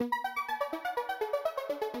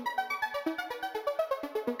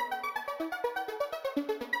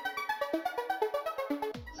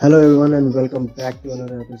Hello everyone and welcome back to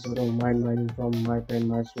another episode of Mind Mining from My Pen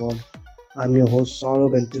My Sword. I'm your host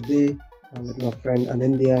Saurabh and today I'm with my friend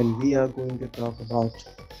Anindya and we are going to talk about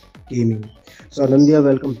gaming. So Anindya,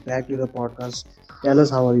 welcome back to the podcast. Tell us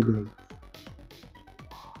how are you doing?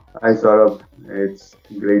 Hi Saurabh, it's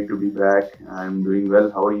great to be back. I'm doing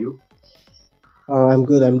well. How are you? I'm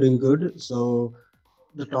good, I'm doing good. So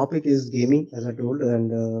the topic is gaming as I told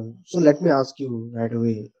and so let me ask you right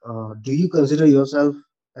away. Do you consider yourself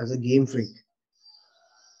as a game freak?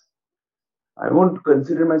 I won't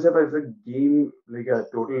consider myself as a game like a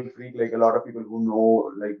total freak, like a lot of people who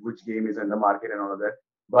know like which game is in the market and all of that.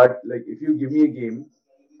 But like if you give me a game,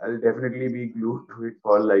 I'll definitely be glued to it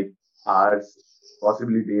for like hours,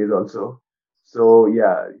 possibly days also. So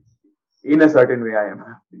yeah, in a certain way, I am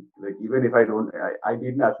happy. Like even if I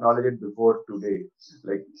didn't acknowledge it before today.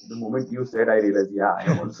 Like the moment you said, I realized, yeah, I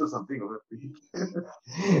am also something of a freak.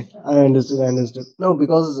 I understood. No,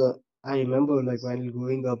 because I remember like while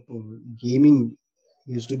growing up, gaming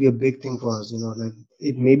used to be a big thing for us. Like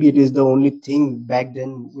it is the only thing back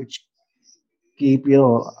then which keep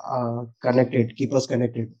us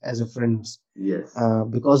connected as a friends. Yes,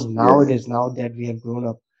 Because now it yes. is now that we have grown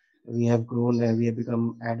up, we have grown and we have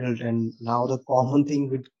become adult, and now the common thing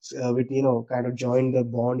with kind of join the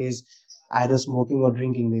bond is either smoking or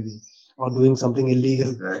drinking maybe or doing something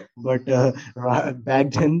illegal. Right. But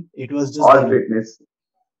back then it was just Or gaming. fitness.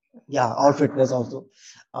 Yeah, or fitness also.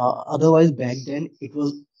 Otherwise, back then it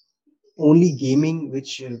was only gaming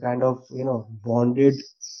which kind of bonded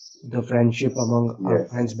the friendship among our Yes.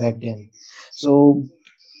 friends back then. So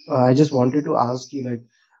I just wanted to ask you, like,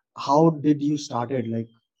 how did you started? Like,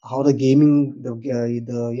 how the gaming, the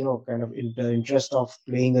kind of the interest of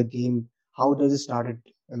playing a game. How does it started?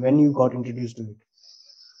 And when you got introduced to it?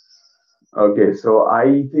 Okay, so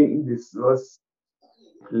I think this was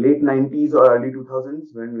late 90s or early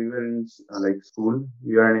 2000s when we were in like school.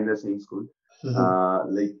 We were in the same school. Hmm.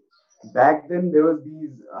 Like back then, there was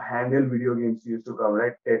these handheld video games used to come,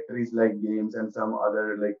 right? Tetris like games and some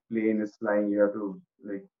other like plane is flying. You have to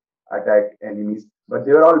like attack enemies, but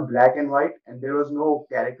they were all black and white, and there was no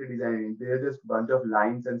character design. They were just bunch of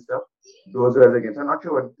lines and stuff. Those were the games. I'm not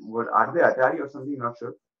sure what are they, Atari or something. Not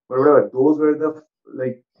sure, but whatever. Those were the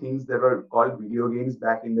like things that were called video games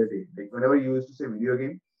back in the day. Like whenever you used to say video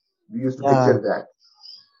game, we used to Yeah. picture that.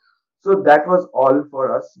 So that was all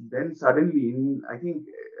for us. Then suddenly, in I think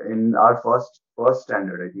in our first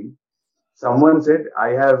standard, I think someone said, "I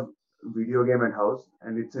have video game at house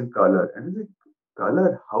and it's in color." And I was like,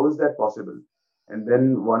 "Color? How is that possible?" And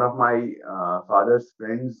then one of my father's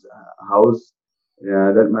friends' house,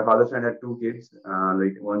 that my father's friend had two kids,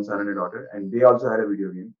 like one son and a daughter, and they also had a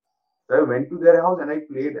video game. So I went to their house and I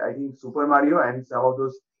played, I think, Super Mario and some of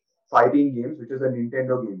those fighting games, which was a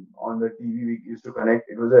Nintendo game on the TV we used to connect.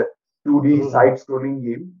 It was a 2D Mhm. side-scrolling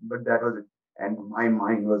game, but that was it. And my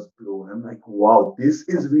mind was blown. I'm like, wow, this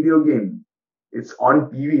is video game. It's on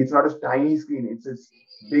TV. It's not a tiny screen. It's a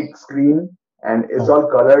big screen and it's Yeah. all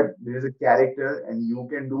colored. There's a character and you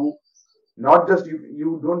can do not just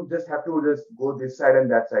you don't just have to just go this side and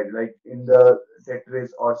that side like in the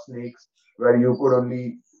Tetris or snakes where you could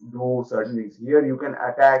only do certain things. Here you can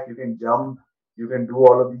attack, you can jump, you can do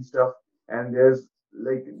all of these stuff, and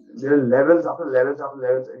like there are levels after levels after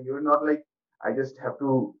levels, and you're not like I just have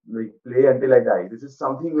to like play until I die. This is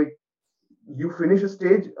something like you finish a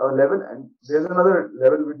stage a level and there's another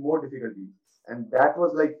level with more difficulty, and that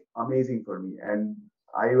was like amazing for me. And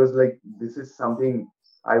I was like, this is something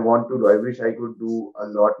I want to do. I wish I could do a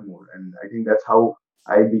lot more, and I think that's how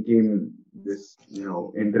I became this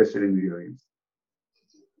interested in video games.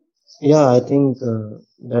 Yeah, I think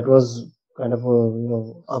that was kind of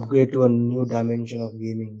a upgrade to a new dimension of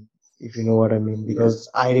gaming, if you know what I mean. Yes, Because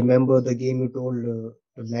I remember the game you told, the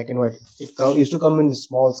black and white. Used to come in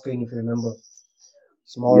small screen, if you remember,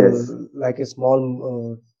 small yes, like a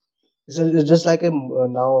small. It's just like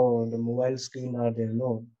now the mobile screen are there.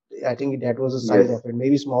 No, I think that was the size of yes, it,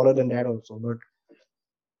 maybe smaller than that also, but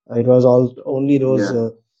it was all only those yeah,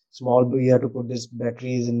 small. You had to put this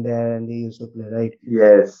batteries in there, and they used to play, right?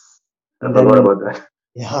 yes. I And forgot then about that.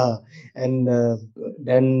 yeah, and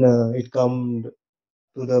then it come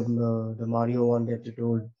to the Mario one that you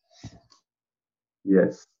told,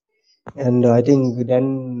 Yes. and I think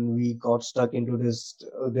then we got stuck into this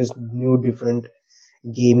new different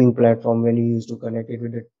gaming platform when we used to connect it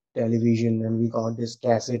with the television, and we got this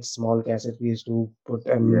cassette, small cassette we used to put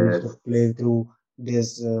and we used to Yes. play through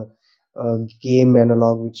this game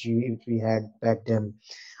analog which we had back then.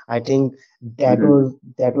 I think Hmm. that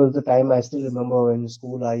was the time. I still remember in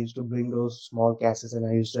school I used to bring those small cassettes and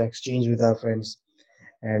I used to exchange with our friends.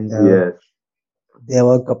 And Yes. there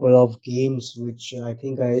were a couple of games which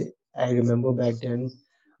I remember back then,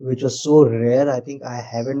 which was so rare. I think I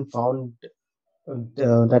haven't found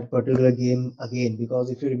that particular game again, because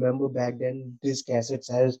if you remember back then, this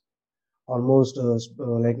cassettes has almost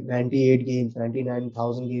like 98 games,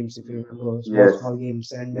 99,000 games, if you remember, small Yes, small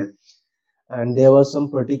games, yes, and there were some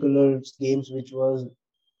particular games which was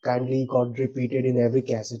kindly got repeated in every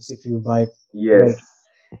cassettes if you buy it, yes, right?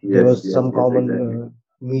 There yes, was yes, some yes, common exactly.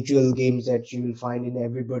 mutual games that you will find in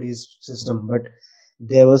everybody's system, but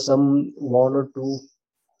there were some one or two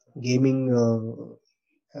gaming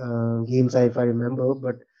games, if I remember,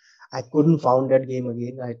 but I couldn't found that game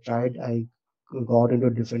again. I tried. I got into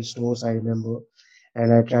different stores. I remember,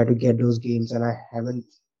 and I tried to get those games, and I haven't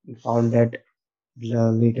found that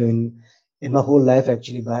later in my whole life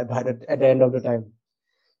actually. By at the end of the time.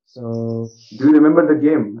 So Do you remember the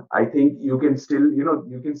game? I think you can still,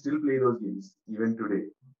 you can still play those games even today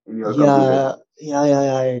in your computer. yeah.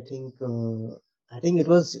 I think it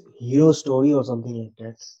was Hero Story or something like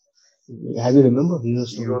that. Have you remember Hero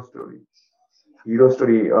Story? Hero Story. Hero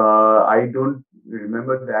Story. I don't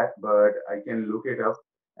remember that, but I can look it up.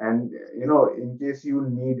 And in case you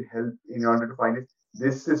need help in order to find it,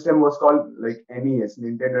 this system was called like NES,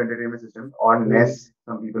 Nintendo Entertainment System, or Mm, NES,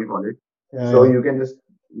 some people call it. yeah, So yeah. you can just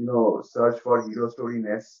search for Hero Story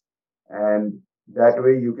NES, and that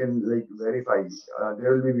way you can like verify.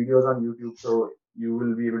 There will be videos on YouTube, so you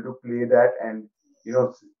will be able to play that and you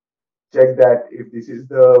know check that if this is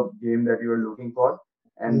the game that you are looking for.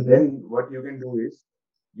 And Mm-hmm. then what you can do is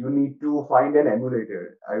you need to find an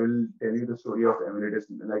emulator. I will tell you the story of emulators,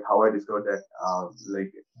 like how I discovered that,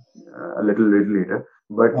 a little later.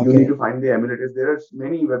 But you need Okay. to find the emulators. There are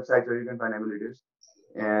many websites where you can find emulators,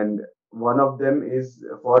 and one of them is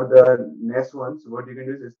for the NES ones. What you can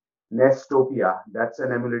do is Nestopia. That's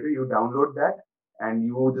an emulator. You download that, and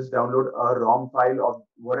you just download a ROM file of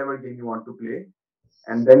whatever game you want to play,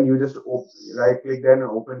 and then you just right click there and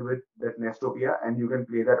open with that Nestopia, and you can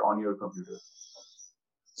play that on your computer.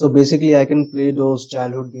 So basically, I can play those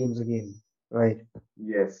childhood games again, right?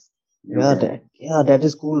 Yes, you can. Yeah, that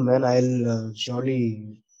is cool, man. I'll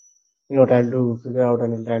surely try to figure out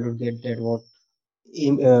and I'll try to get that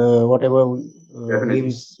whatever Definitely.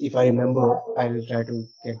 games, if I remember, I'll try to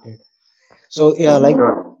get that. So yeah,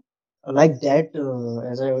 Sure. like that.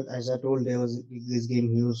 As I told, there was this game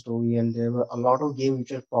Hero Story, and there were a lot of games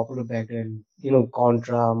which are popular back then.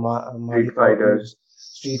 Contra, Mario Street Fighter, Brothers,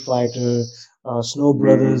 Street Fighter, Snow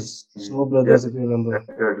Brothers, Ninja Snow Brothers, if you remember.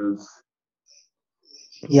 Turtles.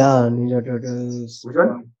 Yeah, Ninja Turtles, Which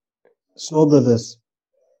one? Snow Brothers,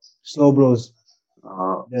 Snow Bros.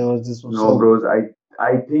 Uh, There was this one. no, So bros.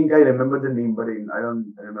 I think I remember the name, but I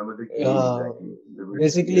don't remember the game uh, exactly.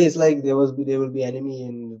 basically, Yes. it's like there will be enemy,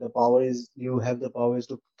 and the power is you have the powers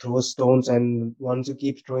to throw stones, and once you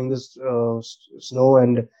keep throwing this snow,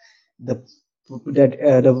 and the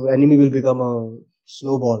the enemy will become a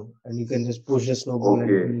snowball, and you can just push the snowball,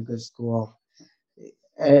 and it Okay. will just go off.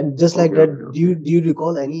 And just like Okay. that, Okay. do Okay. you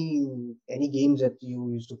recall any games that you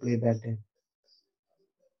used to play back then?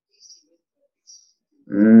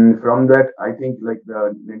 From that, I think like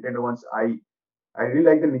the Nintendo ones, I really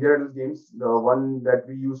like the Ninja Turtles games. The one that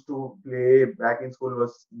we used to play back in school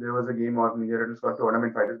was there was a game of Ninja Turtles called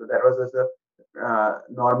Tournament Fighters, but that was just a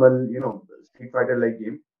normal, Street Fighter like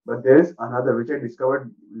game. But there is another which I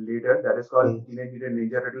discovered later that is called Mm. Teenage Mutant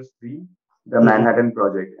Ninja Turtles 3, The Mhm. Manhattan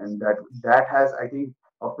Project, and that has I think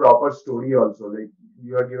a proper story also. Like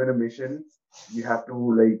you are given a mission, you have to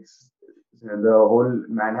the whole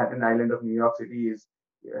Manhattan Island of New York City is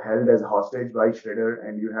held as hostage by Shredder,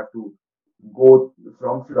 and you have to go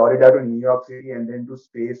from Florida to New York City and then to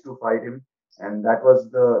space to fight him. And that was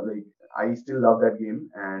the like I still love that game.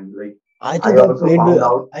 And like I I think I also played found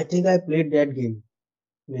out I think I played that game.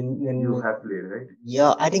 you When have played, right?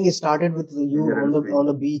 Yeah, I think it started with you Ninja Turtles on 3.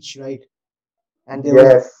 the beach, right? And there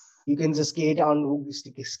was Yes. you can just skate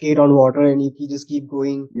on water, and you can just keep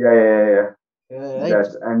going, Yeah. right?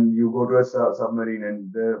 That's and you go to a submarine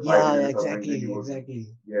and they're fighting in Yeah, a submarine. Then you exactly, go to exactly.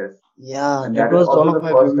 yes, Yeah, and that that is was one also of the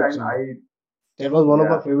my first favorites. time I That was one of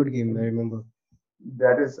my yeah. favorite game. I remember.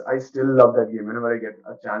 That is I still love that game. Whenever I get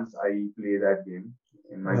a chance, I play that game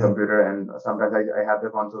in my Right. computer, and sometimes I have the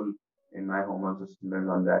console in my home also still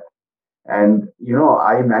on that. And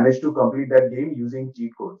I managed to complete that game using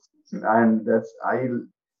cheat codes, and that's I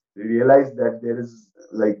realized that there is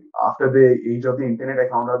like after the age of the internet, I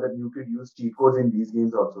found out that you could use cheat codes in these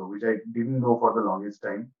games also, which I didn't know for the longest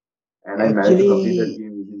time, and I managed to complete that Actually,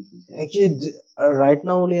 game using cheat codes. right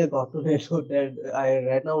now only I got to know that I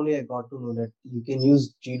right now only I got to know that you can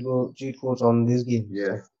use cheat codes on these games.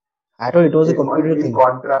 Yes. I thought it was a On computer in thing.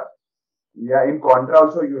 contra Yeah, in Contra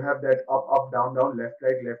also you have that up, up, down, down, left,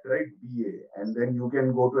 right, BA, and then you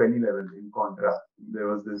can go to any level in Contra. There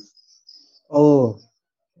was this, Oh,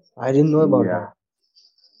 I didn't know about that. yeah.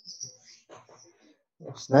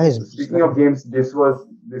 It's nice. So It's speaking of nice. games, this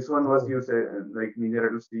one was Oh, you said like Ninja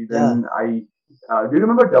Turtle Street. yeah. Then I do you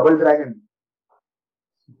remember Double Dragon?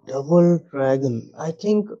 Double Dragon. I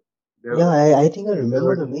think. There, Yeah, I think I there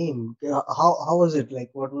remember were the name. Yeah, how was it? Like,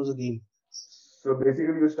 what was the game? so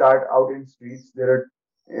basically you start out in streets. There are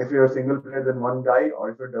if you're a single player then one guy,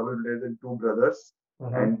 or if you're double player then two brothers,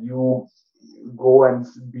 Uh-huh. and you go and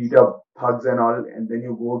beat up thugs and all, and then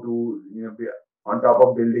you go to be on top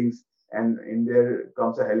of buildings, and in there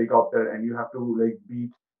comes a helicopter, and you have to like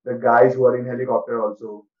beat the guys who are in helicopter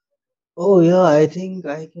also. Oh yeah, I think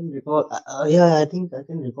I can recall. Yeah, I think I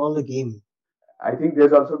can recall the game. I think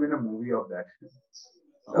there's also been a movie of that,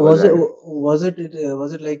 Double Was it Dragon. was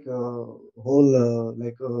it like whole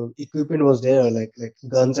like equipment was there, like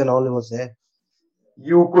guns and all was there?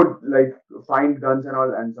 You could like find guns and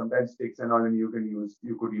all, and sometimes sticks and all, and you could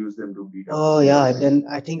use them to beat up Oh the yeah, guys. then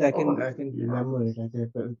I think Oh, I can yeah. remember it. I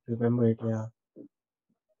can remember it. Yeah,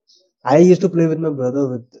 I used to play with my brother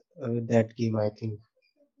with that game. I think.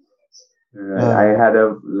 Right. I Yeah, had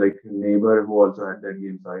a like neighbor who also had that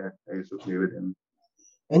game, so I used to play with him.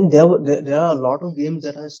 and there are a lot of games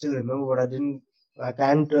that I still remember, but I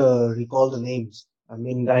can't recall the names. I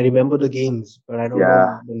mean, I remember the games, but I don't know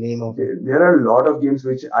Yeah, the name of it. there are a lot of games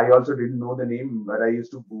which I also didn't know the name, but I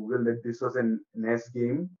used to Google that this was an NES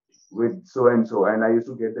game with so and so, and I used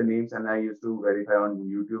to get the names and I used to verify on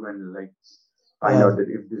YouTube and like find Yeah, out that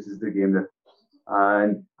if this is the game that.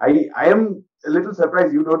 And I am a little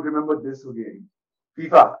surprised you don't remember this game,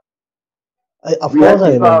 FIFA. of We course had I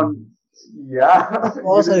FIFA remember. on. Yeah, Of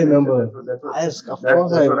you course I didn't mention remember. that's what Yes, of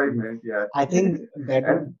course I that's what I remember. meant. Yeah, I think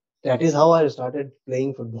and that is how I started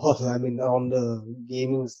playing football. I mean, on the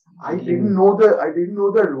gaming. I didn't know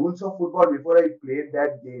the rules of football before I played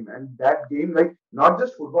that game. And that game, like not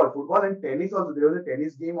just football and tennis also. There was a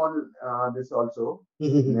tennis game on this also,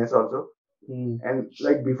 NES also. Mm. And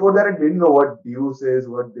like before that, I didn't know what deuce is,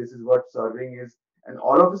 what this is, what serving is. And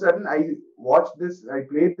all of a sudden, I watched this, I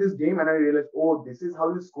played this game, and I realized, oh, this is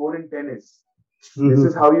how you score in tennis. This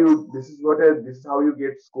is how you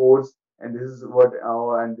get scores, and this is what,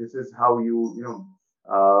 and this is how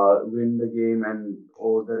win the game, and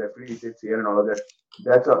oh, the referee sits here and all of that.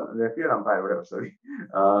 That's a referee or umpire, whatever. Sorry.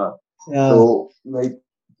 Uh, Yeah, so like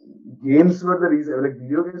games were the reason, like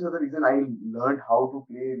video games were the reason I learned how to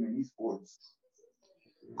play many sports.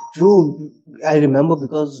 true. I remember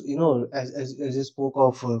because as you spoke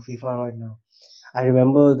of FIFA right now, I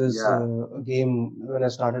remember this Yeah, game when I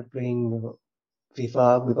started playing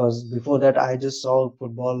FIFA because before that I just saw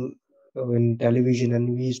football in television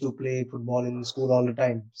and we used to play football in school all the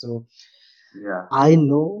time. So yeah, I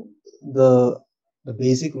know the the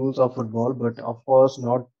basic rules of football, but of course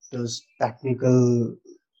not the technical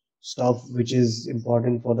stuff which is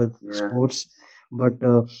important for the yeah, sports. But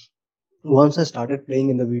once I started playing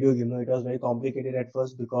in the video game, it was very complicated at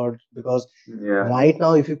first because yeah, right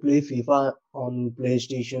now if you play FIFA on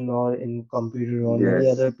PlayStation or in computer or on any yes,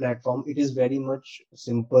 other platform, it is very much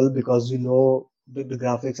simple because the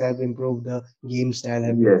graphics have improved, the game style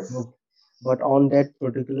have yes. improved. But on that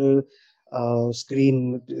particular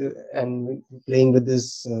screen and playing with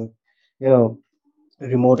this, you know,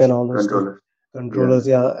 remote and all those stuff, Controller. Yeah, controllers,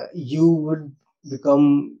 yeah, you would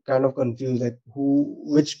become kind of confused, like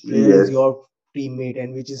which player is yes, your teammate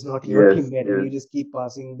and which is not your yes, teammate, and yes. you just keep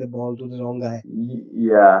passing the ball to the wrong guy.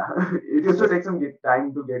 Yeah, it used to So take some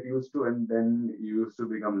time to get used to, and then you used to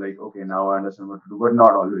become like, okay, now I understand what to do, but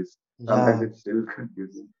not always. Sometimes yeah, it's still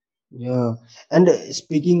confusing. yeah. And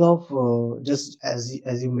speaking of just as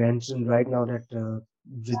you mentioned right now that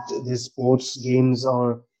with the sports games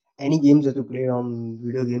or any games that you play on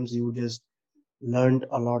video games, you just learned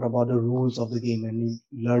a lot about the rules of the game and you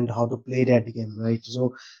learned how to play that game, right?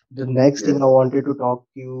 So the next thing I Yes, wanted to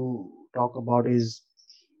talk about is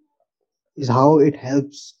how it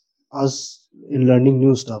helps us in learning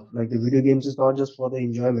new stuff. Like the video games is not just for the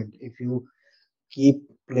enjoyment. If you keep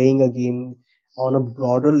playing a game on a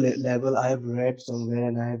broader level, I have read somewhere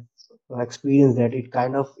and I have experienced that it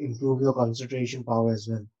kind of improve your concentration power as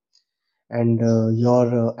well and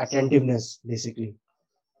your attentiveness basically,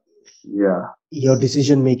 yeah, your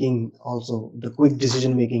decision making also, the quick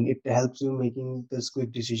decision making, it helps you making this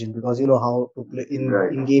quick decision because you know how to play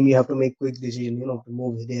right. in game, you have to make quick decision, to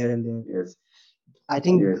move here and there. Yes, I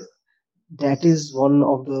think yes, that is one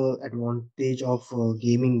of the advantage of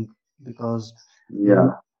gaming because you,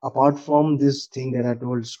 yeah, apart from this thing that I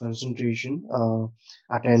told, concentration,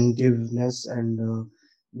 attentiveness and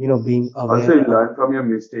being aware Also, you of. learn from your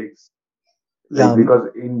mistakes. Like Yeah. because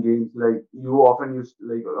in games, like you often use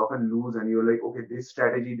like often lose, and you're like, okay, this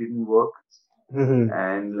strategy didn't work, Mm-hmm.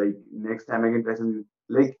 and like next time I can try something.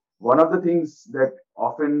 Like one of the things that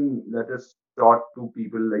often that is taught to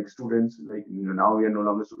people like students, like now we are no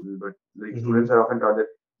longer students, but like Mm-hmm. students are often taught that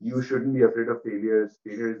you shouldn't be afraid of failures.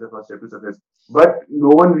 Failure is the first step to success. But no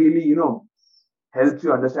one really, helps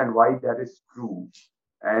you understand why that is true.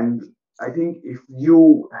 And I think if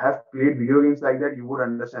you have played video games like that, you would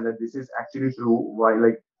understand that this is actually true. Why,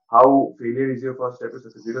 like, how failure is your first step to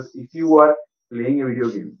success. Because if you are playing a video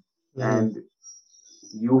game Mm-hmm. and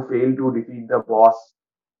you fail to defeat the boss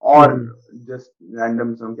or Mm-hmm. just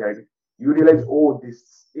random some character, you realize, oh,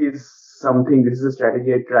 this is something, this is a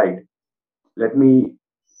strategy I tried. Let me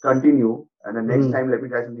continue, and the next Mm-hmm. time let me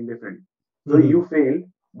try something different. So Mm-hmm. you fail,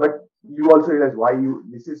 but you also realize why you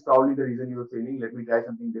this is probably the reason you were failing. Let me try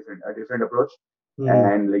something different, a different approach, Mm-hmm.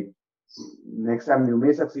 and like next time you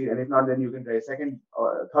may succeed, and if not, then you can try a second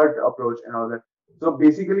or third approach and all that. So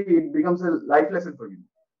basically it becomes a life lesson for you,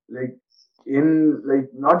 like in like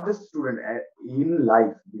not just student, in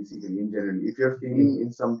life, basically in general. If you're failing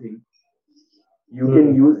in something, you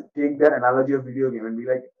can Mm-hmm. use take that analogy of video game and be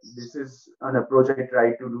like, this is an approach I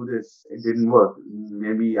tried to do this, it didn't work,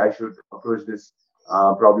 maybe I should approach this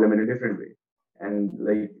problem in a different way. And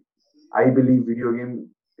like I believe video game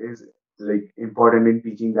is like important in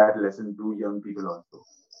teaching that lesson to young people also.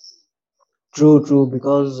 True, true.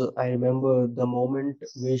 Because I remember the moment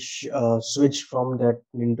we switched from that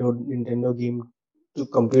Nintendo game to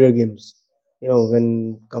computer games.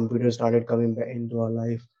 When computers started coming back into our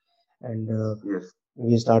life, and Yes.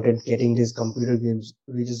 we started getting these computer games,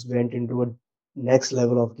 we just went into a next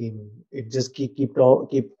level of gaming. It just kept on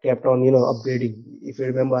upgrading. If you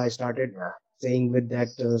remember, I started Yeah. saying with that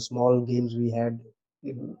small games we had,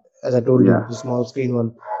 as I told you, Yeah. the small screen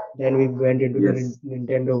one. Then we went into the Yes.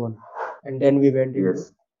 Nintendo one, and then we went into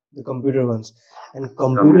Yes. the computer ones. And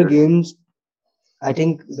computer Computers. games, I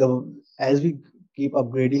think the as we keep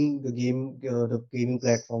upgrading the gaming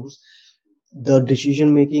platforms, the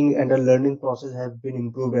decision making and the learning process have been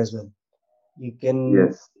improved as well. You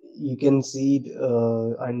can Yes. you can see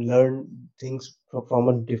and learn things from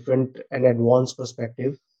a different and advanced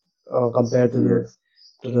perspective compared to the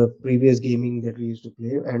Yes. previous gaming that we used to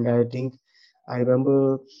play. And I think I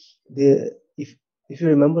remember the if you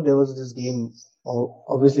remember, there was this game.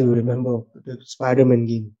 Obviously, you remember the Spider-Man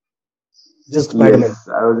game, just Spider-Man. Yes,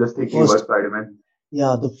 I was just The thinking about first, Spider-Man.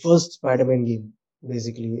 yeah, the first Spider-Man game.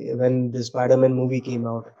 Basically, when the Spider-Man movie came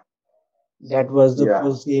out, that was the Yeah.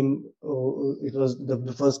 first game. It was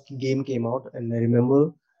the first game came out, and I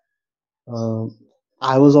remember uh,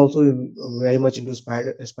 I was also very much into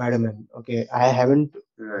Spider-Man. Okay, I haven't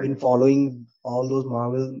Right. been following all those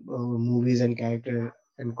Marvel movies and character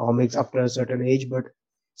and comics after a certain age, but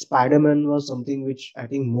Spider-Man was something which I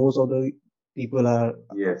think most of the people are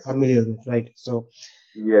Yes. familiar with, right? So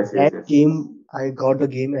Yes. Yes. that Yes. game, I got the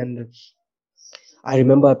game, and I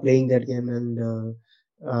remember playing that game, and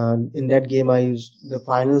in that game, I used the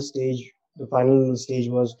final stage. The final stage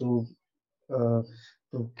was uh,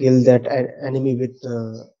 to kill that enemy with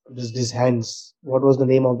this hands. What was the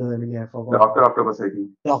name of the enemy? I forgot. Doctor Octopus, I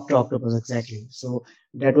think. Doctor Octopus, exactly. So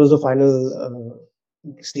that was the final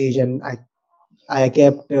stage, and I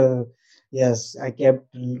kept yes, I kept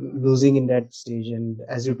losing in that stage. And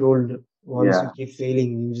as you told, once you Yeah. keep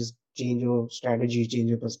failing, you just change your strategy, change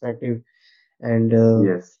your perspective, and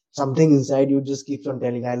Yes. something inside you just keeps on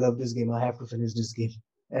telling, I love this game, I have to finish this game.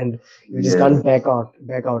 And you just Yes. can't back out,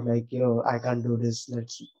 like, I can't do this,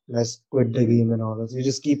 let's quit the game and all that. So you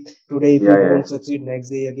just keep, today if you Yeah. don't Yeah. succeed, next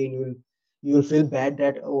day again you will feel bad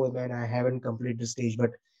that, oh man, I haven't completed the stage.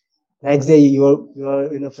 But next day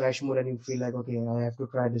you're in a fresh mood and you feel like, okay, I have to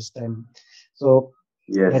try this time. So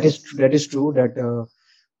that Yes. is true that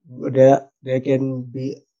there can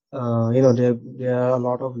be there are a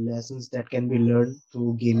lot of lessons that can be learned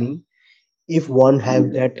through gaming if one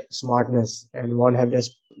have Yes. that smartness and one have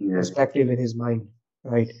this Yes. perspective in his mind,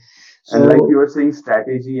 right? And like So you were saying,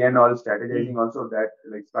 strategy and all mm, strategizing also, that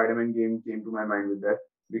like Spider-Man game came to my mind with that.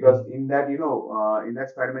 Because mm, in that, in that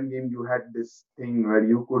Spider-Man game, you had this thing where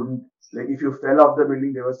you couldn't, like, if you fell off the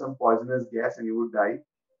building, there was some poisonous gas and you would die.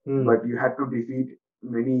 mm, But you had to defeat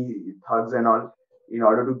many thugs and all in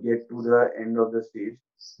order to get to the end of the stage.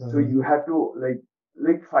 So uh, you had to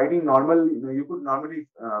like fighting normal. You could normally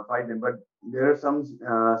fight them, but there are some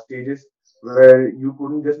stages where you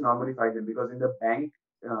couldn't just normally fight them because in the bank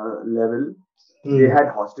level they mm, had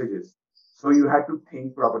hostages. So you had to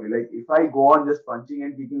think properly. Like if I go on just punching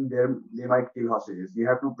and kicking them, they might kill hostages. You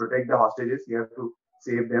have to protect the hostages. You have to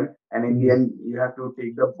save them. And in the Mm. end, you have to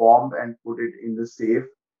take the bomb and put it in the safe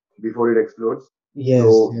before it explodes.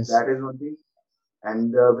 Yes, So yes. that is one thing.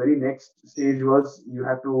 And the very next stage was you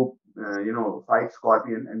have to fight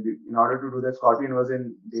Scorpion, and in order to do that, Scorpion was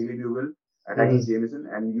in Daily Bugle attacking Mm. Jameson,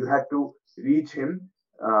 and you had to reach him.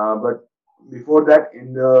 But before that,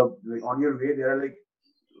 in the like, on your way, there are like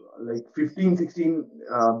 15, 16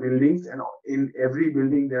 buildings, and in every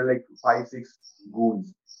building there are like 5, 6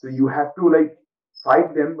 goons. So you have to like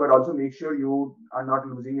fight them, but also make sure you are not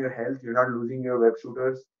losing your health, you're not losing your web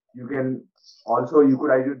shooters. You can also, you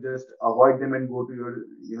could either just avoid them and go to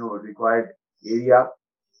your required area.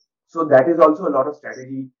 So that is also a lot of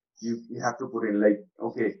strategy you have to put in, like,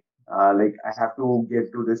 okay, like I have to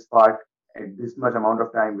get to this part at this much amount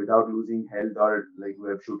of time without losing health or like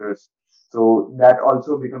web shooters. So that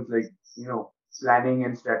also becomes like, planning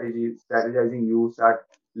and strategizing. You start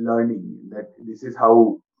learning that this is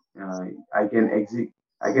how uh, i can exit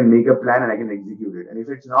I can make a plan and I can execute it. And if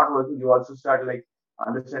it's not working, you also start like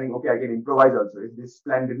understanding, okay, I can improvise also. If this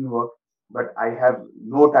plan didn't work, but I have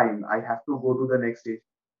no time, I have to go to the next stage,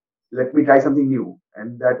 let me try something new.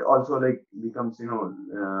 And that also like becomes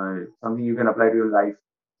something you can apply to your life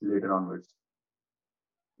later onwards.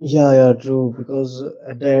 Yeah, yeah, true. Because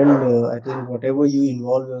at the end, I think whatever you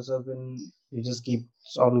involve yourself in, you just keep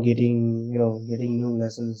on getting, getting new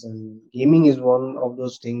lessons. And gaming is one of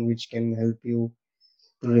those things which can help you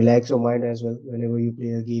to relax your mind as well. Whenever you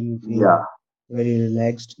play a game, you feel Yeah, very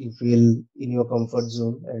relaxed. You feel in your comfort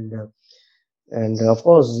zone, and of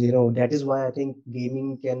course, that is why I think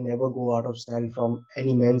gaming can never go out of style from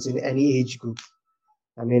any man's in any age group.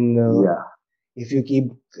 I mean, yeah, if you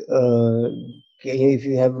keep uh, if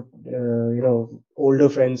you have older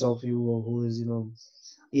friends of you who is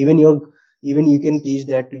even your even you can teach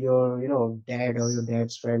that to your dad or your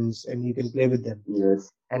dad's friends, and you can play with them.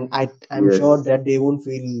 yes, And I'm sure yes, that they won't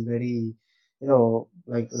feel very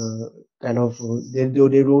like kind of they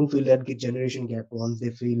don't feel that generation gap once they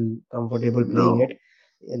feel comfortable playing no. it,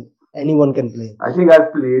 and anyone can play. I think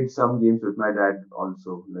I've played some games with my dad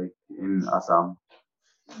also, like in Assam.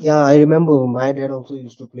 Yeah, I remember my dad also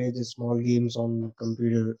used to play these small games on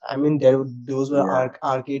computer. I mean, those were Yeah,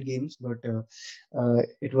 arcade games, but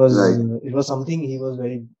right, it was something he was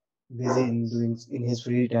very busy in doing in his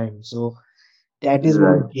free time. So that is right.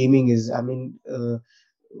 what gaming is. I mean,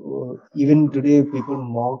 even today, people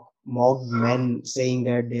mock men saying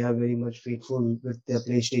that they are very much faithful with their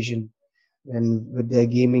PlayStation and with their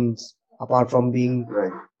gamings, apart from being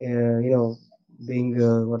Right. uh, you know being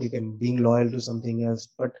what you can being loyal to something else.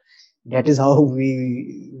 But that is how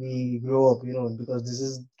we grow up, because this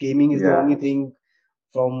is gaming is the only Yeah. thing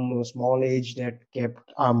from a small age that kept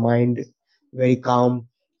our mind very calm,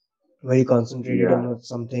 very concentrated Yeah. on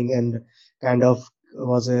something, and kind of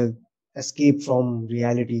was a escape from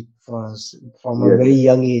reality for us from a very Yes.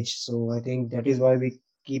 young age. So I think that is why we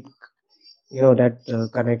keep that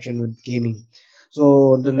connection with gaming.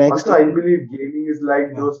 So the next Also, I thing. believe gaming is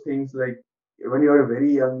like Yeah. those things like when you were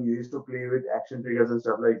very young, you used to play with action figures and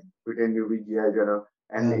stuff like pretend you be G.I. Joe.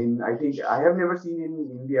 And Yeah. in, I think I have never seen in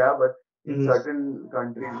India, but in Mhm. certain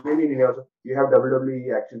countries, maybe in India also, you have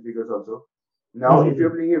WWE action figures also. Now, if you're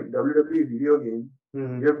Mhm. playing a WWE video game,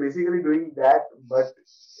 Mhm. you're basically doing that, but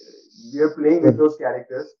you're playing with But those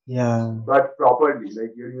characters, yeah, but properly.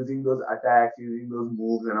 Like you're using those attacks, using those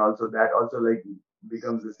moves, and also that also like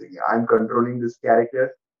becomes this thing. I'm controlling this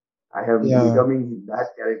character. I am yeah, becoming that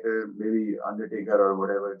character, maybe Undertaker or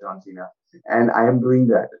whatever, John Cena, and I am doing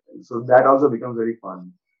that. So that also becomes very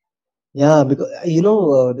fun. yeah. Because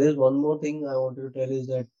there's one more thing I wanted to tell is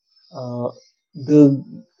that uh, the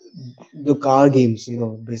the car games,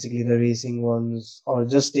 basically the racing ones, or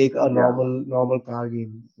just take a Yeah, normal car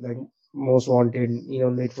game like Most Wanted,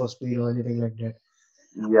 Need for Speed or anything like that.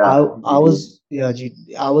 I yeah, I GTA. was yeah,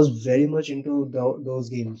 I was very much into those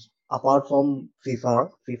games. Apart from FIFA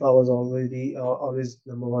was always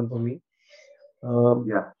number one for me.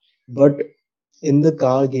 Yeah. But in the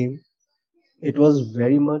car game, it was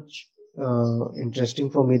very much interesting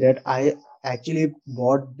for me that I actually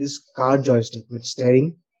bought this car joystick with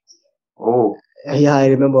steering. Oh, Yeah, I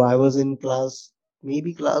remember I was in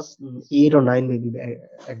maybe class 8 or 9, maybe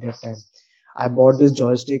at that time. I bought this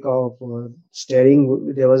joystick of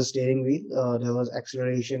steering. There was a steering wheel. There was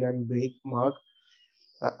acceleration and brake mark.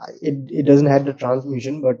 It doesn't have the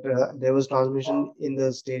transmission, but there was transmission in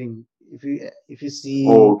the steering. If you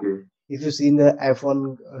oh, see okay. if you see in the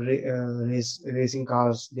F1 racing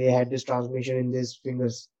cars, they had this transmission in these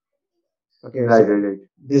fingers. Okay, Right, so right, right.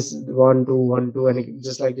 this one two one two, and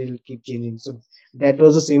just like they'll keep changing. So that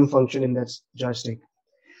was the same function in that joystick.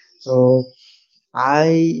 So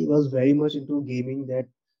I was very much into gaming, that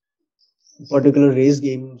particular race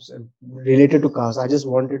games related to cars. I just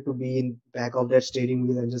wanted to be in back of that steering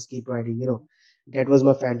wheel and just keep riding. That was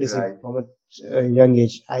my fantasy Right. from a young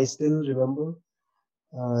age. I still remember.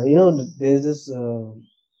 There's this.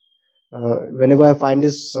 Whenever I find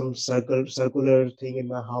this some circular thing in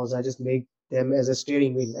my house, I just make them as a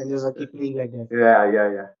steering wheel and just I keep playing like that. Yeah, yeah,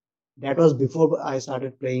 yeah. That was before I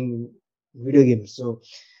started playing video games. So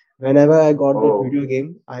whenever I got that Oh, video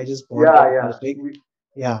game, I just bought yeah, that yeah. plastic.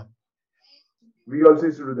 Yeah, We also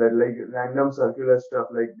used to do that, like random circular stuff.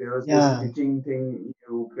 Like there was this yeah, stitching thing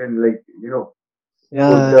you can like,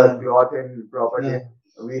 put the yeah, cloth in properly. yeah.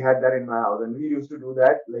 We had that in my house, and we used to do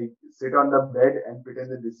that, like sit on the bed and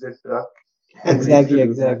pretend that this is a truck, and we used to Exactly,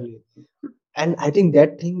 do that. exactly. And I think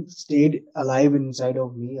that thing stayed alive inside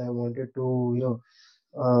of me. I wanted to,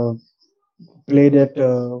 uh, play that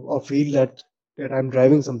or feel that I'm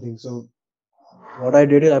driving something. So what I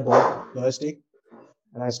did is I bought joystick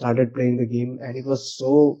and I started playing the game, and it was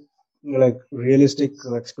so like realistic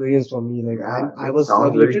experience for me. Like Yeah, I it was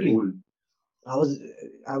like sounds very literally, cool. I was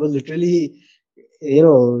I was literally, you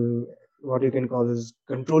know, what you can call is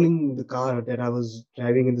controlling the car that I was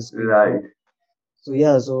driving in the screen. Right. So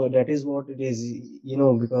yeah, so that is what it is,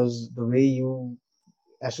 because the way you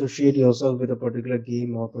associate yourself with a particular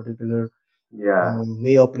game or particular Yeah.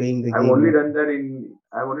 way of playing the I've game. only done that in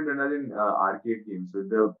I've only done that in arcade games, with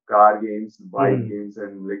the car games, bike Mhm. games,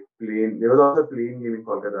 and like plane. There was also a plane game in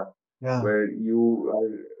Kolkata Yeah, where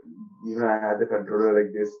I had the controller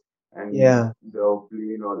like this, and yeah, the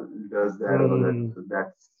plane all does that and all that. mm, So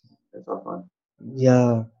that's all fun.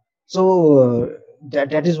 yeah. So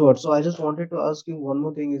that is what. So I just wanted to ask you one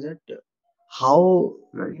more thing. Is that how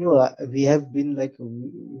Right. we have been like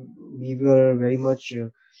we were very much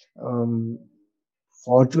um,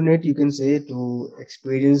 fortunate, you can say, to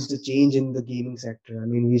experience the change in the gaming sector. I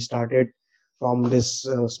mean, we started from this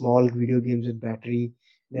small video games with battery,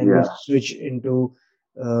 then we Yeah. switch into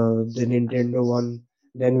the Nintendo one,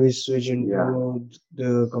 then we switch Yeah. into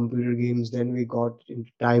the computer games, then we got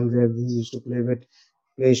into time where we used to play with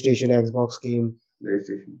PlayStation, Xbox game,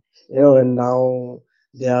 PlayStation, and now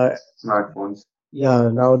there are smartphones. yeah,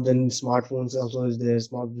 now then smartphones also is there.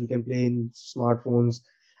 We can play in smartphones.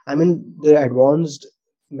 I mean, the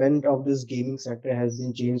advancement of this gaming sector has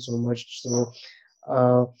been changed so much. So,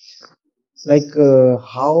 uh,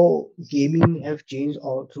 how gaming have changed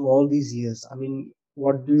all through all these years. I mean,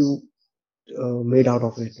 what do you made out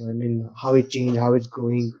of it? I mean, how it changed, how it's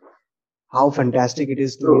growing, how fantastic it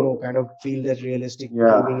is to So kind of feel that realistic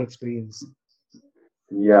gaming yeah, experience.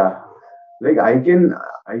 yeah. Like I can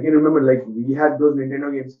remember, like we had those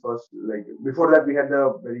Nintendo games first. Like before that, we had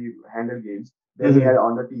the very handheld games. Then we had Hmm.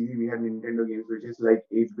 on the TV, we had Nintendo games, which is like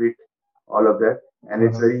 8-bit, all of that, and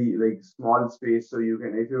it's Uh-huh. very like small space. So you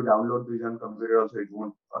can, if you download these on computer, also it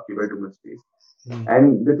won't occupy too much space.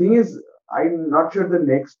 And the thing is, I'm not sure the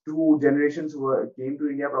next two generations came to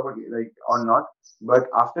India properly, like or not. But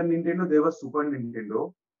after Nintendo, there was Super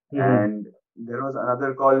Nintendo, Hmm. and there was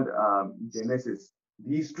another called Genesis.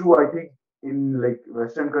 These two, I think, in like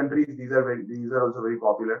Western countries, these are also very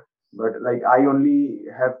popular. But like I only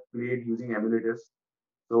have played using emulators,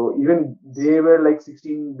 so even they were like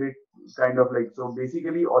 16-bit kind of like, so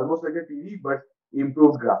basically almost like a TV, but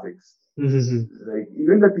improved graphics. Hmm. Like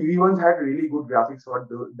even the TV ones had really good graphics for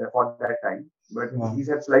that time, but Yeah. these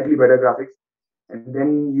had slightly better graphics. And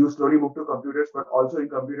then you slowly move to computers, but also in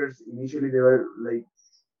computers initially they were like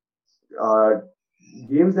uh,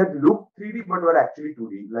 games that looked 3D but were actually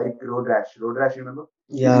 2D, like Road Rash. Road Rash, remember?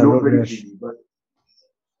 It Yeah, looked Road very Rush. 3D, but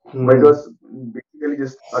it Hmm. was basically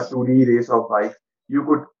just a 2D race of bikes. You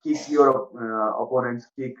could kick your opponent's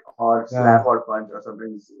kick or Yeah. slap or punch or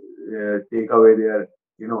sometimes take away their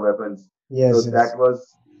weapons. Yes, So yes.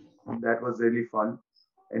 that was really fun.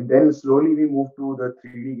 And then slowly we moved to the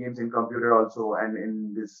 3D games in computer also, and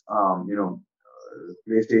in this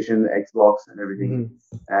PlayStation, Xbox, and everything. Hmm.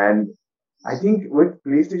 And I think with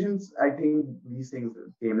PlayStations, I think these things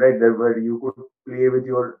came right there where you could play with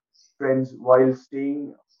your friends while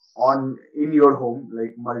staying on in your home,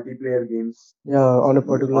 like multiplayer games Yeah, on a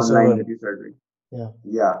particular online server. that you started doing. Yeah.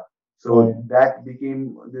 Yeah. Yeah. So that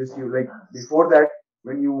became this, you like before that,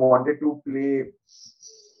 when you wanted to play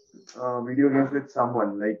video games with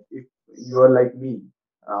someone, like if you are like me,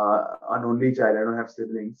 an only child, I don't have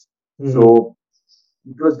siblings, Hmm. so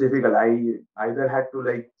it was difficult. I either had to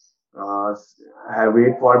like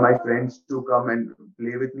wait for my friends to come and play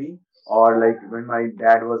with me, or like when my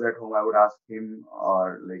dad was at home, I would ask him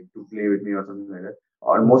or like to play with me or something like that.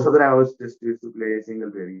 Or most Hmm. of the time, I was just used to play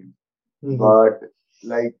single player games. Hmm. But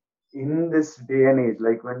like in this day and age,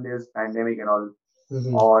 like when there's pandemic and all,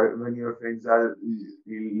 Mm-hmm. or when your friends are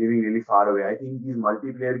living really far away, I think these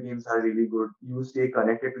multiplayer games are really good. You stay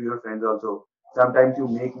connected to your friends also. Sometimes you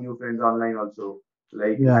make new friends online also.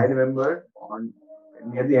 Like I Yeah. remember on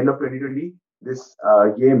near the end of 2020, this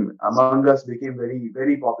game Among Us became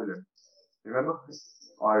very popular. Remember?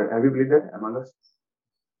 Or have you played that Among Us?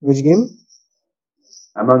 Which game?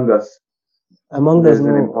 Among Us. Among Us, There's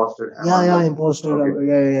an no. imposter Yeah, Among yeah, Us. imposter. Okay.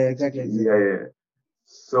 Yeah, yeah, yeah, exactly, Yeah, exactly. yeah, yeah.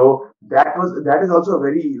 So that is also a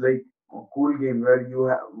very like cool game where you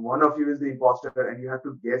have one of you is the imposter and you have to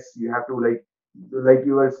guess. You have to like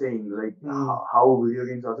you were saying like Mm-hmm. how video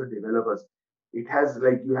games also develop us. It has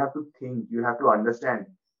like you have to think. You have to understand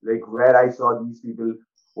like where I saw these people.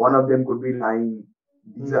 One of them could be lying.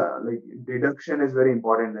 These are like deduction is very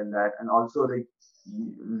important in that, and also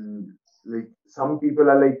mm, like some people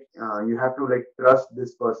are like you have to like trust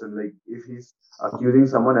this person. Like if he's accusing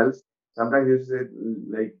someone else, sometimes you say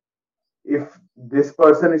like if this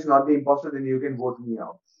person is not the imposter, then you can vote me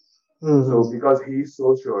out. So Mm-hmm. because he's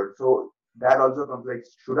so sure, so that also comes like,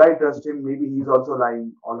 should I trust him? Maybe he's also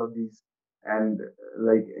lying. All of these and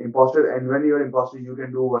like imposter. And when you're imposter, you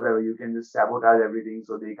can do whatever. You can just sabotage everything,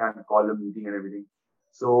 so they can't call a meeting and everything.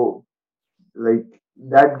 So like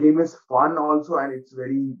that game is fun also, and it's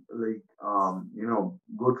very like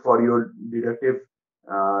good for your deductive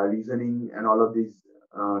reasoning and all of these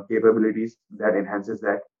capabilities that enhances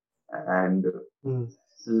that and Mm-hmm.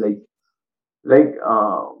 like like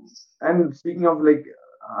and speaking of like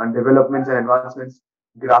developments and advancements,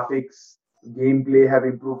 graphics, gameplay have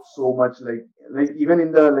improved so much. Like even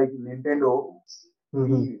in the like Nintendo,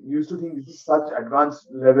 Mm-hmm. we used to think this is such advanced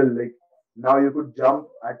level. Like now you could jump,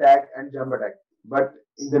 attack, and jump attack. But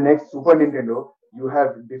in the next Super Nintendo, you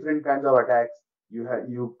have different kinds of attacks.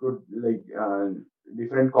 You could like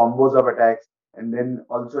different combos of attacks, and then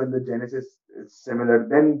also in the Genesis, it's similar.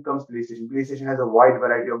 Then comes PlayStation. PlayStation has a wide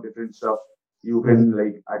variety of different stuff. You can Mm-hmm.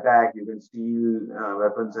 like attack, you can steal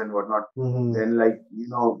weapons and whatnot. Mm-hmm. Then like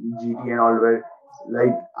GT and all where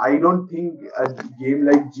like I don't think a game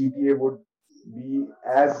like GTA would be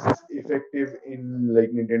as effective in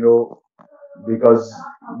like Nintendo because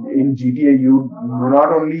in GTA you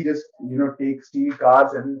not only just take steal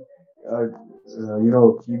cars and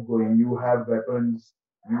keep going. You have weapons.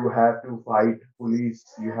 You have to fight police.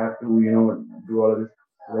 You have to do all of this.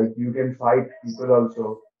 Like you can fight people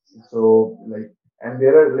also. So like and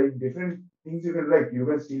there are like different things you can like. You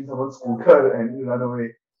can steal someone's scooter and run away.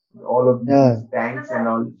 All of Yeah. these tanks and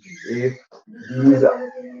all. If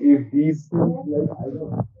these things like I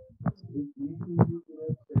don't if these things you could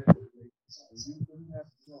have said like we couldn't have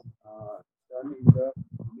done in the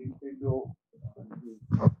Nintendo game.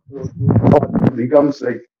 So this all becomes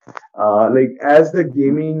like as the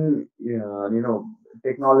gaming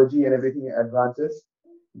technology and everything advances,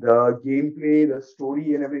 the gameplay, the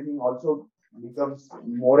story and everything also becomes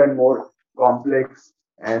more and more complex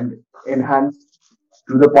and enhanced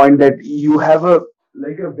to the point that you have a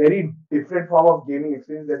like a very different form of gaming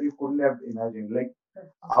experience that you couldn't have imagined. Like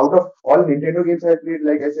out of all Nintendo games I played,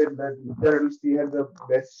 like I said, that Ninja Turtles 3 had the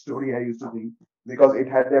best story I used to think because it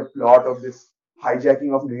had a plot of this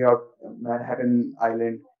hijacking of New York, Manhattan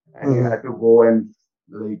Island, and you Mm-hmm. had to go and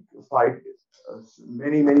like fight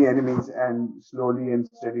many enemies, and slowly and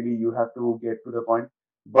steadily you have to get to the point.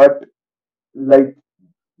 But like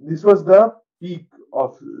this was the peak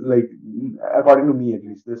of like according to me at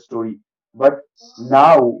least this story. But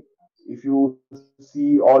now if you see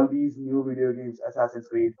all these new video games, Assassin's Creed,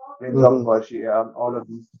 Prince of Mm-hmm. Persia, all of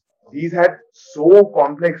these had so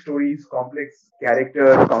complex stories, complex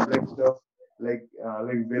characters, complex stuff. Like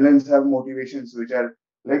villains have motivations which are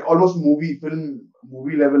like almost movie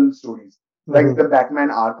level stories. Like Mm-hmm. the Batman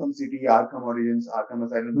Arkham City, Arkham Origins, Arkham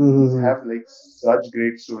Asylum, these Mm-hmm. have like such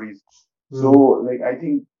great stories. So Mm-hmm. like I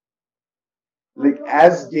think like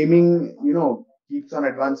as gaming keeps on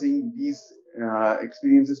advancing, these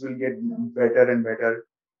experiences will get better and better.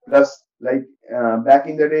 Plus like back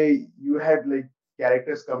in the day you had like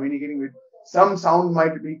characters communicating with some sound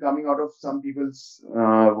might be coming out of some people's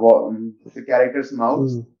the characters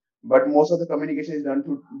mouths, Mm-hmm. but most of the communication is done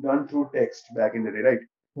through text back in the day, right?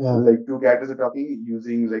 Yeah. Like two characters are talking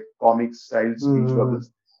using like comic style speech Mm-hmm.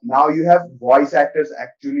 bubbles. Now you have voice actors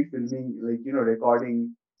actually filming like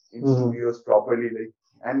recording in Mm-hmm. studios properly, like,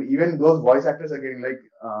 and even those voice actors are getting like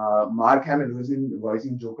Mark Hamill, who's in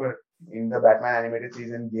voicing Joker in the Batman animated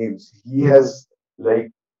series and games. He Mm-hmm. has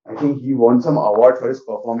like I think he won some award for his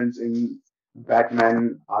performance in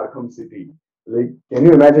Batman Arkham City. Like, can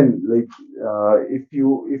you imagine? Like, if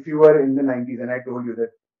you were in the 90s and I told you that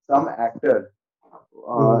some actor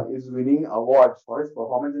Mm. is winning awards for his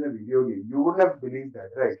performance in a video game. You wouldn't have believed that,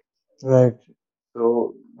 right? Right.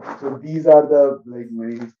 So, so these are the like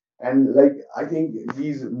many, and like I think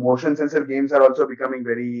these motion sensor games are also becoming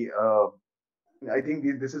very. I think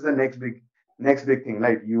this is the next big thing.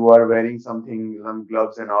 Like you are wearing something, some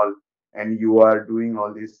gloves and all, and you are doing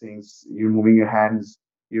all these things. You're moving your hands.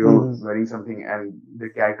 You're Mm. wearing something, and the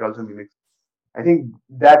character also mimics. I think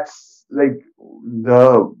that's like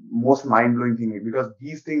the most mind blowing thing because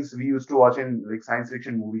these things we used to watch in like science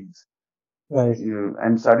fiction movies, Right. you know,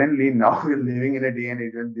 and suddenly now we're living in a day and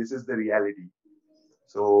age when this is the reality.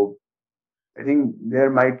 So I think there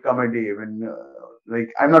might come a day when, like,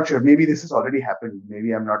 I'm not sure. Maybe this has already happened.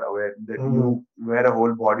 Maybe I'm not aware that Mm. you wear a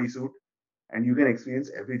whole bodysuit and you can experience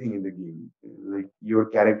everything in the game. Like your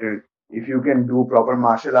character, if you can do proper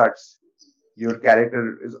martial arts, your character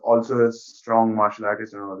is also a strong martial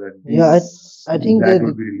artist and all that. Yeah, These I think that that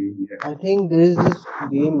would be really yeah. I think there is this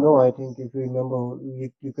game. No, I think if you remember,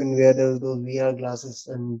 you can wear those VR glasses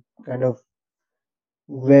and kind of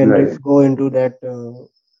Right. go into that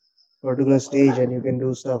particular stage, and you can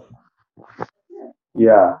do stuff.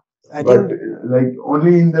 Yeah. I But think, like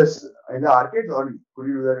only in the arcades, or could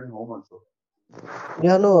you do that in home also?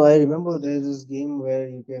 yeah, no, I remember there's this game where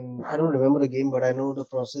you can. I don't remember the game, but I know the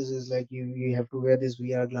process is like you have to wear these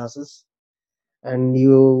VR glasses, and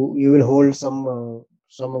you will hold some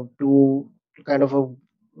of two kind of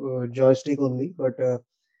a joystick only, but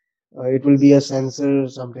it will be a sensor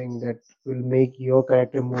something that will make your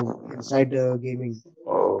character move inside the gaming.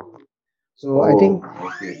 Oh. So Oh.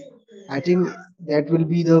 Okay. I think that will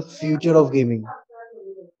be the future of gaming.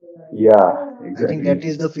 Yeah. I think that Exactly.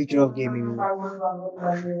 is the future of gaming.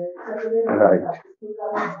 Right.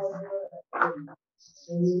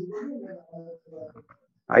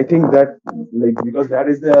 I think that like because that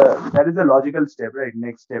is the logical step, right?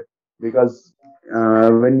 Next step because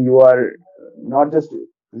when you are not just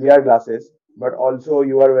VR glasses, but also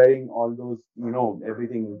you are wearing all those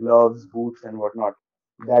everything gloves, boots, and whatnot.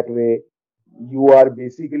 That way, you are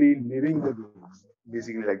basically living the game,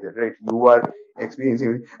 basically like that, right? You are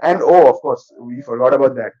experiencing it. And oh, of course, we forgot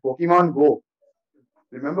about that. Pokemon Go.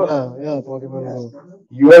 Remember? Yeah, yeah, Pokemon Go.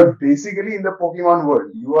 You are basically in the Pokemon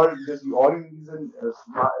world. You are just you are in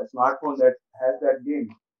a smartphone that has that game,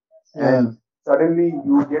 Yeah. and suddenly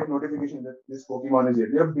you get notification that this Pokemon is here.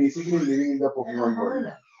 You're basically living in the Pokemon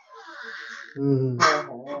world. Hmm.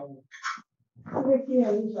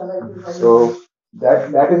 So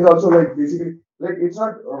that is also like basically like it's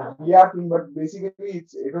not a VR thing, but basically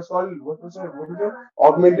it was called what was it?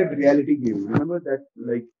 Augmented reality game. Remember that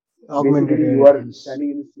like Augmented basically you reality. are Yes. standing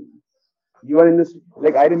in the you are in this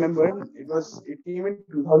like I remember it came in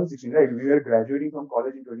 2016, right? We were graduating from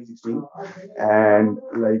college in 2016, and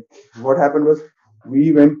like what happened was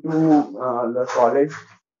we went to the college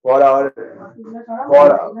for our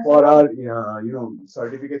for our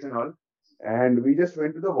certificates and all, and we just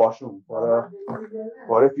went to the washroom for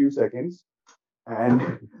a few seconds, and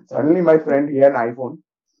suddenly my friend, he had an iPhone,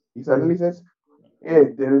 he Mm. suddenly says, hey,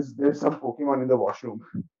 there's some Pokemon in the washroom.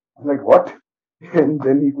 I'm like, what? And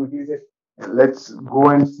then he quickly said, let's go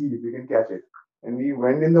and see if we can catch it. And we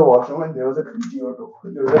went in the washroom and there was a Pidgeotto.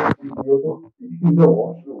 There was a Pidgeotto in the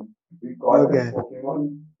washroom. We caught that Okay.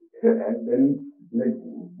 Pokemon and then like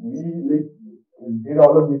we like did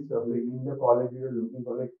all of this stuff. Like in the college we were looking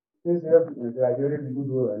for like since we have graduated we could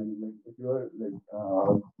do it. And like if you were like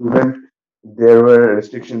student, there were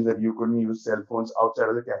restrictions that you couldn't use cell phones outside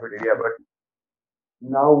of the cafeteria, but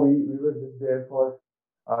now we were just there for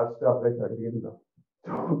our stuff like certificate and stuff.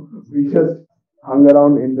 So we just hung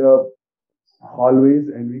around in the hallways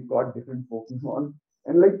and we caught different Pokemon.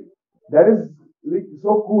 And like that is like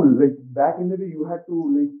so cool. Like back in the day you had to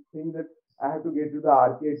like think that I have to get to the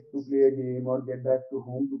arcade to play a game or get back to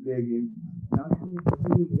home to play a game. Now you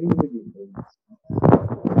can play the game.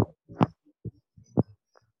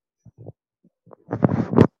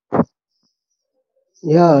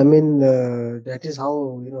 Yeah, I mean that is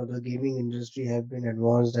how the gaming industry have been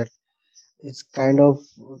advanced. That it's kind of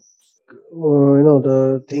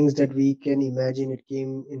the things that we can imagine it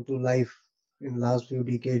came into life in last few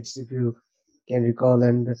decades, if you can recall,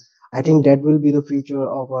 and I think that will be the future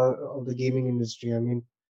of the gaming industry. I mean,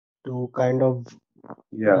 to kind of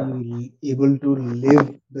Yeah. be able to live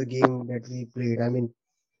the game that we played. I mean,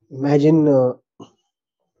 imagine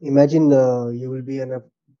you will be in a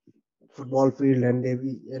football field, and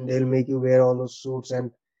they'll make you wear all those suits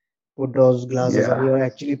and put those glasses, and Yeah. you're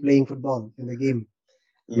actually playing football in the game.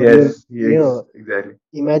 But Yes. Yes. Exactly.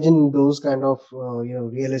 imagine those kind of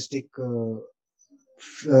realistic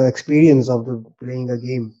experience of the playing a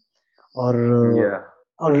game, or Yeah.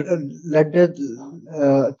 or let that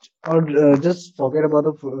or just forget about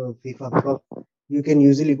the FIFA, because you can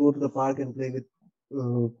usually go to the park and play with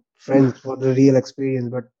friends for the real experience.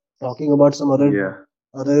 But talking about some Yeah.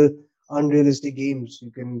 other unrealistic games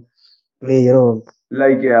you can play,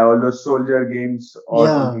 Like, yeah, all those soldier games or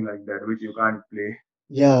yeah, something like that, which you can't play.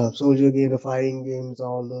 yeah, soldier game, the fighting games,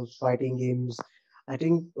 all those fighting games. I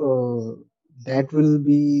think that will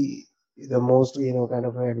be the most, kind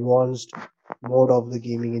of advanced mode of the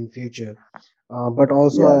gaming in future. But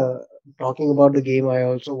also, Yeah. talking about the game, I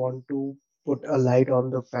also want to put a light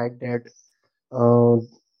on the fact that, uh,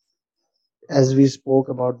 as we spoke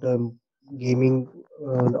about the gaming,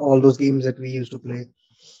 all those games that we used to play,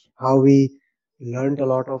 how we learned a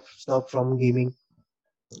lot of stuff from gaming.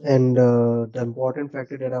 And the important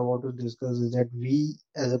factor that I want to discuss is that we,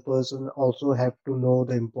 as a person, also have to know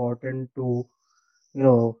the important to, you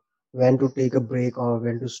know, when to take a break or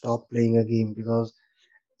when to stop playing a game. Because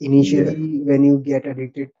Yes. initially, when you get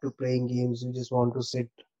addicted to playing games, you just want to sit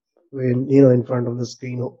in front of the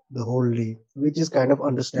screen the whole day, which is kind of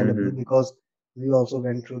understandable Mm-hmm. because we also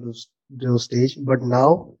went through those stage.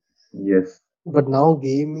 Yes. But now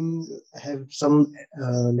gaming have some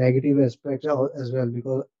negative aspects as well,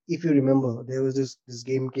 because if you remember, there was this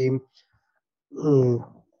game came, mm,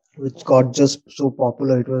 which got just so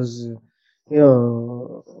popular. It was,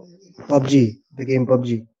 PUBG, the game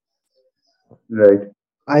PUBG. Right.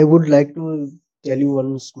 I would like to tell you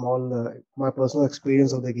one small my personal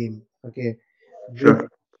experience of the game. Okay,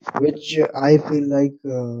 which Sure. I feel like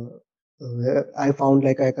I found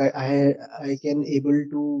like I can able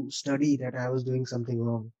to study that I was doing something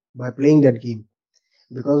wrong by playing that game.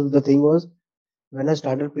 Because the thing was, when I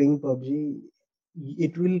started playing PUBG,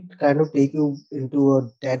 it will kind of take you into a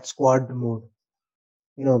dead squad mode.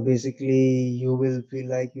 Basically, you will feel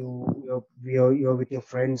like you're with your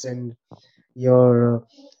friends, and your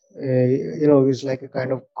it's like a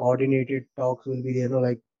kind of coordinated talks will be there,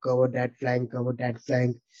 like cover that flank.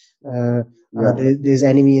 Yeah. There's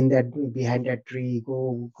enemy in that behind that tree.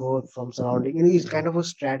 Go from surrounding. It's kind of a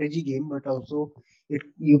strategy game, but also it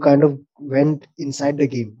you kind of went inside the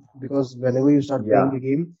game, because whenever you start playing Yeah. the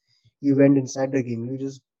game, you went inside the game. You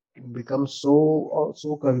just become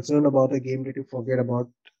so concerned about the game that you forget about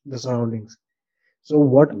the surroundings. So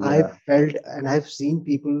what I Yeah. felt, and I've seen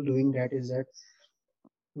people doing that, is that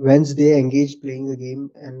once they engage playing the game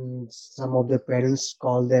and some of their parents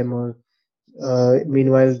call them, or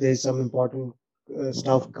meanwhile there's some important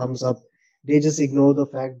stuff comes up, they just ignore the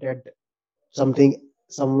fact that something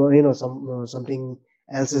something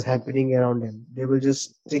else is happening around them. They will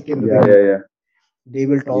just stick into the Yeah. game. Yeah. Yeah. They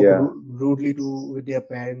will talk Yeah. rudely to with their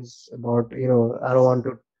parents about, I don't want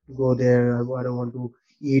to go there, I don't want to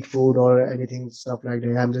eat food or anything stuff like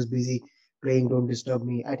that. I'm just busy playing, don't disturb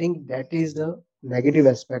me. I think that is the negative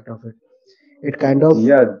aspect of it. It kind of,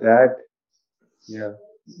 Yeah. That. Yeah.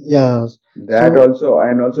 yeah. That So, also,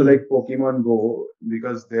 and also mm, like Pokemon Go,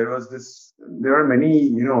 because there are many,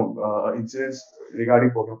 incidents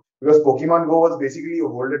regarding Pokemon. Because Pokemon Go was basically you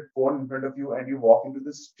hold a phone in front of you and you walk into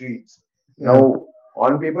the streets. yeah. Now,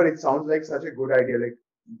 on paper, it sounds like such a good idea. Like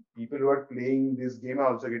people who are playing this game are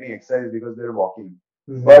also getting excited because they're walking.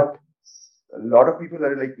 Hmm. But a lot of people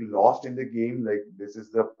are like lost in the game. Like this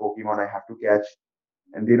is the Pokemon I have to catch,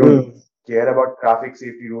 and they don't Mm, care about traffic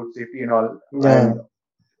safety, road safety, and all. yeah.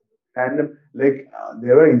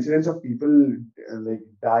 There were incidents of people like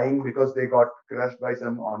dying because they got crushed by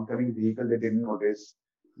some oncoming vehicle they didn't notice.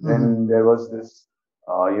 Hmm. Then there was this,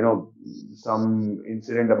 some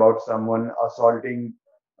incident about someone assaulting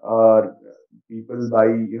uh, people by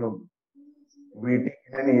waiting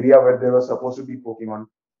in an area where there was supposed to be Pokemon.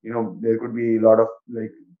 There could be a lot of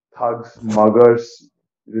like thugs, muggers,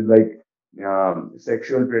 like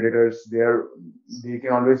sexual predators. They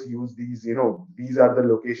can always use these. These are the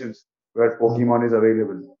locations where Yeah. Pokemon is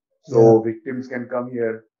available. Yeah. So victims can come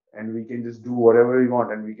here, and we can just do whatever we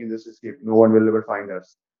want, and we can just escape. No one will ever find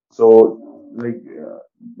us. So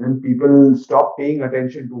when people stop paying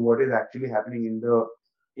attention to what is actually happening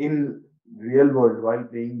in real world while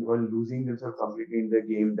losing themselves completely in the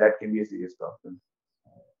game, that can be a serious problem.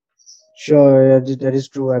 Sure, yeah, that is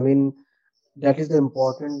true. I mean, that is the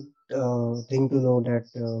important thing to know, that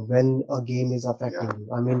when a game is Yeah. affecting you.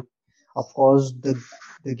 I mean, of course,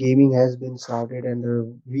 the gaming has been started, and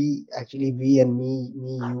we and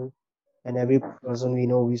you, and every person we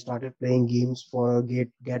know, we started playing games for a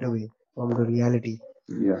getaway from the reality.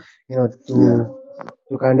 Yeah. To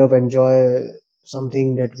Yeah. kind of enjoy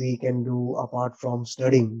something that we can do apart from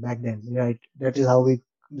studying back then. Right? That is how we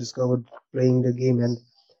discovered playing the game, and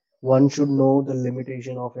one should know the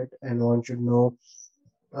limitation of it, and one should know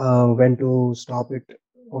when to stop it,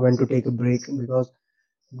 when to take a break, because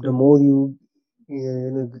the more you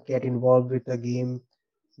get involved with the game,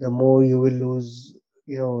 the more you will lose,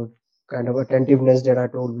 kind of attentiveness that I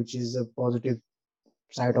told, which is a positive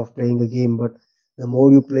side of playing a game. But the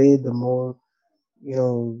more you play, the more you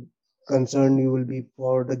know concerned you will be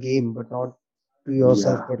for the game, but not to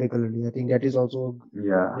yourself Yeah. particularly. I think that is also a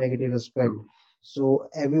Yeah. negative aspect. True. So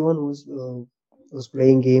everyone who's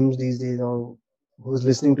playing games these days, or who's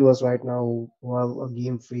listening to us right now, who are a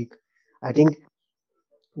game freak, I think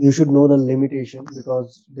you should know the limitation,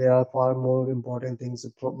 because there are far more important things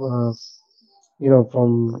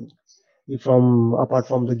from apart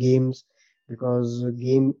from the games, because a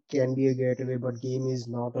game can be a getaway, but game is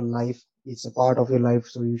not a life, it's a part of your life.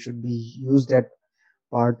 So you should be use that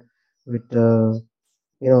part with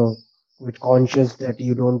you know with conscious, that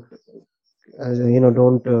you don't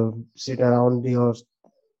sit around your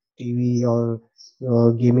TV or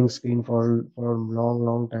your gaming screen for a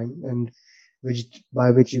long time, and which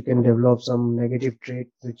by which you can develop some negative trait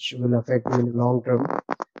which will affect you in the long term.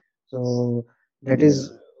 So that Yeah.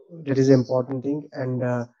 is that is an important thing. And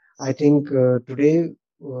I think today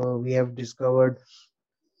we have discovered,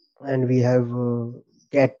 and we have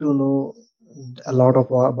get to know a lot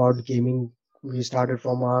about gaming. We started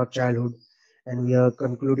from our childhood, and we are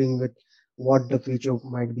concluding with what the future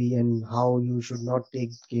might be and how you should not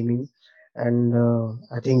take gaming. And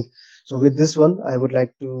I think so. With this one, I would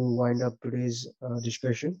like to wind up today's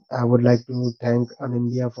discussion. I would like to thank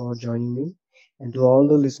Anindya for joining me, and to all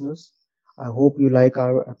the listeners. I hope you like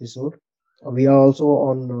our episode. We are also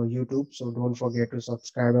on YouTube, so don't forget to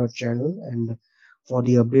subscribe our channel. And for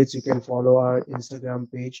the updates, you can follow our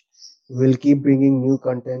Instagram page. We'll keep bringing new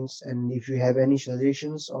contents. And if you have any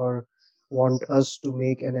suggestions or want us to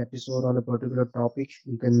make an episode on a particular topic,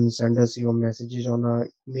 you can send us your messages on our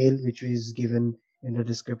mail, which is given in the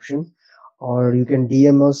description, or you can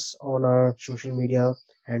DM us on our social media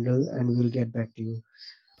handle, and we'll get back to you.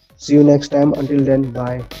 See you next time. Until then,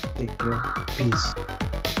 bye. Take care. Peace.